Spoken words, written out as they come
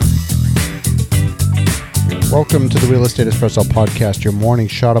Welcome to the Real Estate Espresso Podcast, your morning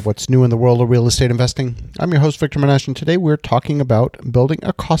shot of what's new in the world of real estate investing. I'm your host, Victor Monash, and today we're talking about building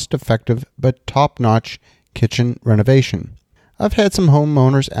a cost-effective but top-notch kitchen renovation. I've had some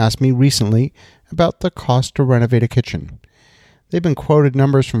homeowners ask me recently about the cost to renovate a kitchen. They've been quoted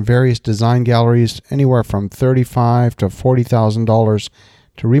numbers from various design galleries, anywhere from $35,000 to $40,000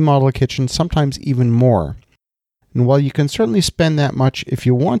 to remodel a kitchen, sometimes even more. And while you can certainly spend that much if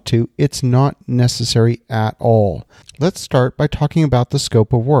you want to, it's not necessary at all. Let's start by talking about the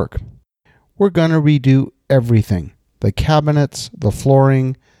scope of work. We're going to redo everything. The cabinets, the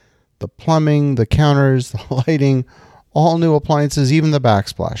flooring, the plumbing, the counters, the lighting, all new appliances, even the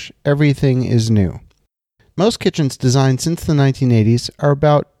backsplash. Everything is new. Most kitchens designed since the 1980s are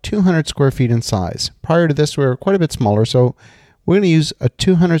about 200 square feet in size. Prior to this, we were quite a bit smaller, so we're going to use a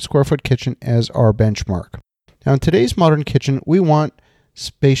 200 square foot kitchen as our benchmark. Now, in today's modern kitchen, we want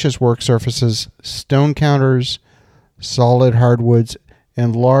spacious work surfaces, stone counters, solid hardwoods,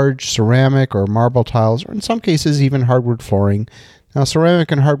 and large ceramic or marble tiles, or in some cases, even hardwood flooring. Now,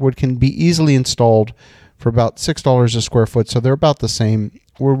 ceramic and hardwood can be easily installed for about $6 a square foot, so they're about the same.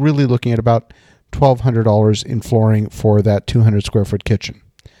 We're really looking at about $1,200 in flooring for that 200 square foot kitchen.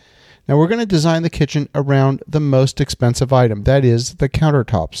 Now, we're going to design the kitchen around the most expensive item, that is, the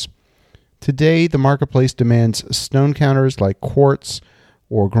countertops. Today, the marketplace demands stone counters like quartz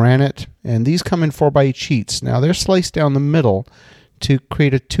or granite, and these come in 4x8 sheets. Now, they're sliced down the middle to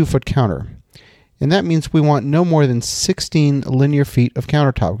create a 2-foot counter. And that means we want no more than 16 linear feet of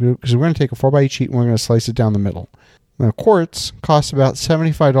countertop, because we're going to take a 4x8 sheet and we're going to slice it down the middle. Now, quartz costs about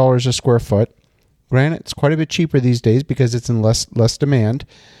 $75 a square foot. Granite's quite a bit cheaper these days because it's in less demand.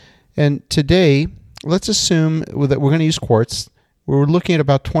 And today, let's assume that we're going to use quartz. We're looking at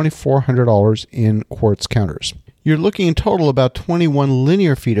about $2,400 in quartz counters. You're looking in total about 21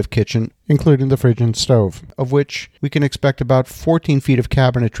 linear feet of kitchen, including the fridge and stove, of which we can expect about 14 feet of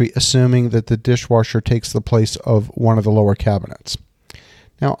cabinetry, assuming that the dishwasher takes the place of one of the lower cabinets.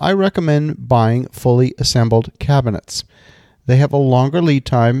 Now, I recommend buying fully assembled cabinets. They have a longer lead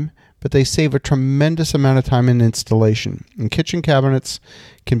time, but they save a tremendous amount of time in installation. And kitchen cabinets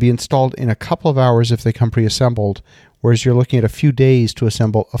can be installed in a couple of hours if they come pre-assembled, whereas you're looking at a few days to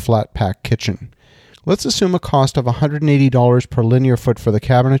assemble a flat-pack kitchen. Let's assume a cost of $180 per linear foot for the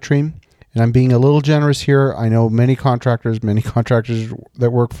cabinetry. And I'm being a little generous here. I know many contractors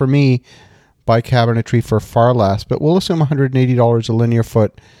that work for me buy cabinetry for far less, but we'll assume $180 a linear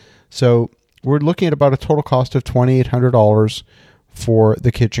foot. So we're looking at about a total cost of $2,800 for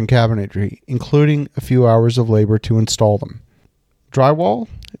the kitchen cabinetry, including a few hours of labor to install them. Drywall,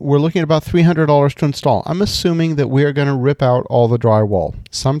 we're looking at about $300 to install. I'm assuming that we are going to rip out all the drywall.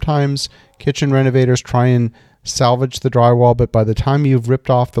 Sometimes kitchen renovators try and salvage the drywall, but by the time you've ripped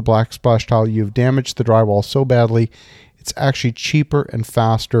off the black splash tile, you've damaged the drywall so badly, it's actually cheaper and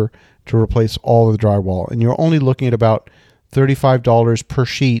faster to replace all the drywall. And you're only looking at about $35 per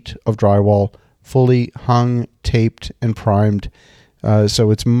sheet of drywall, fully hung, taped, and primed.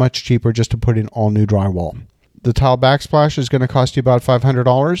 So it's much cheaper just to put in all new drywall. The tile backsplash is going to cost you about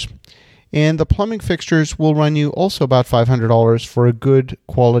 $500, and the plumbing fixtures will run you also about $500 for a good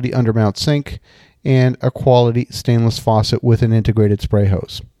quality undermount sink and a quality stainless faucet with an integrated spray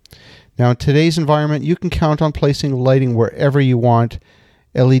hose. Now, in today's environment, you can count on placing lighting wherever you want.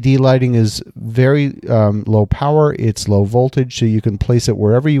 LED lighting is very low power. It's low voltage, so you can place it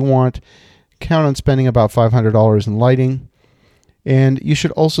wherever you want. Count on spending about $500 in lighting. And you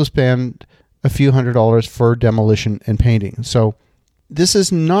should also spend a few $100s for demolition and painting. So this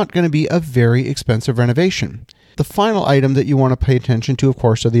is not going to be a very expensive renovation. The final item that you want to pay attention to, of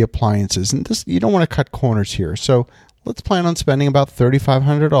course, are the appliances. And this, you don't want to cut corners here. So let's plan on spending about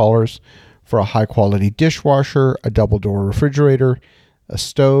 $3,500 for a high-quality dishwasher, a double-door refrigerator, a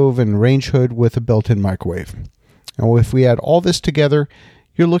stove, and range hood with a built-in microwave. And if we add all this together,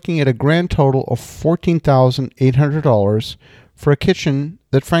 you're looking at a grand total of $14,800 for a kitchen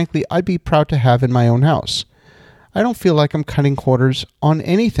that, frankly, I'd be proud to have in my own house. I don't feel like I'm cutting corners on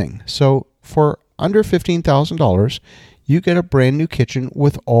anything. So for under $15,000, you get a brand new kitchen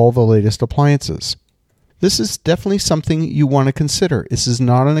with all the latest appliances. This is definitely something you want to consider. This is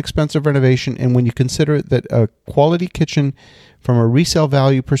not an expensive renovation, and when you consider that a quality kitchen from a resale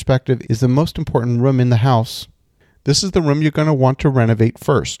value perspective is the most important room in the house, this is the room you're going to want to renovate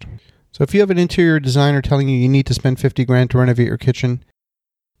first. So if you have an interior designer telling you need to spend $50,000 to renovate your kitchen,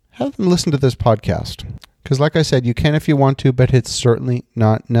 have them listen to this podcast. Because like I said, you can if you want to, but it's certainly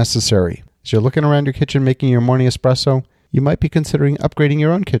not necessary. As you're looking around your kitchen making your morning espresso, you might be considering upgrading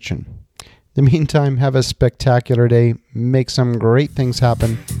your own kitchen. In the meantime, have a spectacular day, make some great things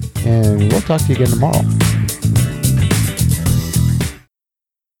happen, and we'll talk to you again tomorrow.